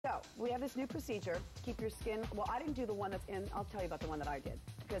we have this new procedure to keep your skin. Well, I didn't do the one that's in. I'll tell you about the one that I did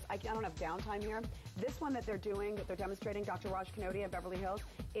because I don't have downtime here. This one that they're doing, that they're demonstrating, Dr. Raj Kanodia of Beverly Hills,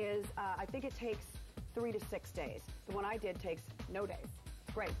 is I think it takes 3 to 6 days. The one I did takes no days.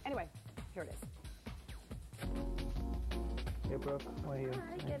 It's great. Anyway, here it is. Hey, Brooke. How are you?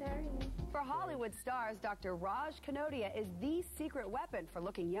 Hi, good. How are you? For Hollywood stars, Dr. Raj Kanodia is the secret weapon for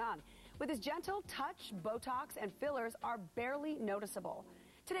looking young. With his gentle touch, Botox, and fillers are barely noticeable.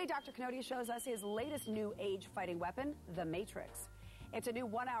 Today, Dr. Kanodia shows us his latest new age-fighting weapon, the Matrix. It's a new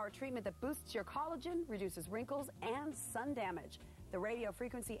 1-hour treatment that boosts your collagen, reduces wrinkles, and sun damage. The radio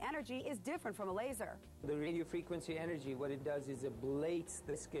frequency energy is different from a laser. The radio frequency energy, what it does is ablates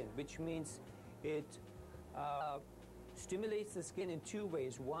the skin, which means it stimulates the skin in 2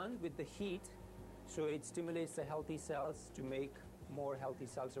 ways. One, with the heat, so it stimulates the healthy cells to make more healthy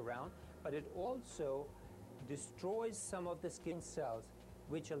cells around, but it also destroys some of the skin cells,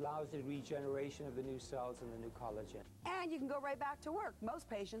 which allows the regeneration of the new cells and the new collagen. And you can go right back to work. Most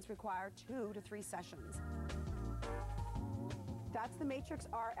patients require 2 to 3 sessions. That's the Matrix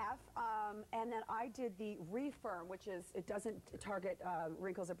RF, and then I did the Refirm, which is, it doesn't target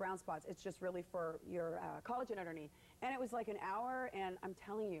wrinkles or brown spots. It's just really for your collagen underneath. And it was like an hour, and I'm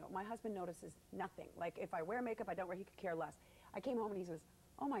telling you, my husband notices nothing. Like, if I wear makeup, I don't wear, he could care less. I came home and he says,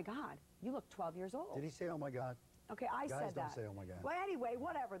 oh my God, you look 12 years old. Did he say, oh my God? Okay, I Guys said that. don't say, oh my God. Well, anyway,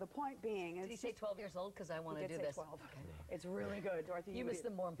 whatever. The point being, Did he say 12 years old? Because I want to do this. 12. Okay. It's really good, Dorothy. You missed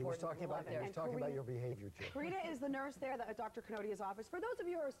the more He was important talking about, one there. about your behavior, too. Karina is the nurse there at Dr. Kanodia's office. For those of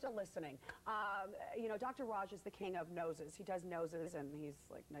you who are still listening, you know, Dr. Raj is the king of noses. He does noses, and he's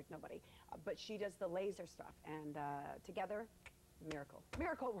like nobody. But she does the laser stuff, and together, miracle.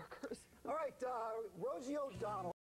 Miracle workers. All right, Rosie O'Donnell.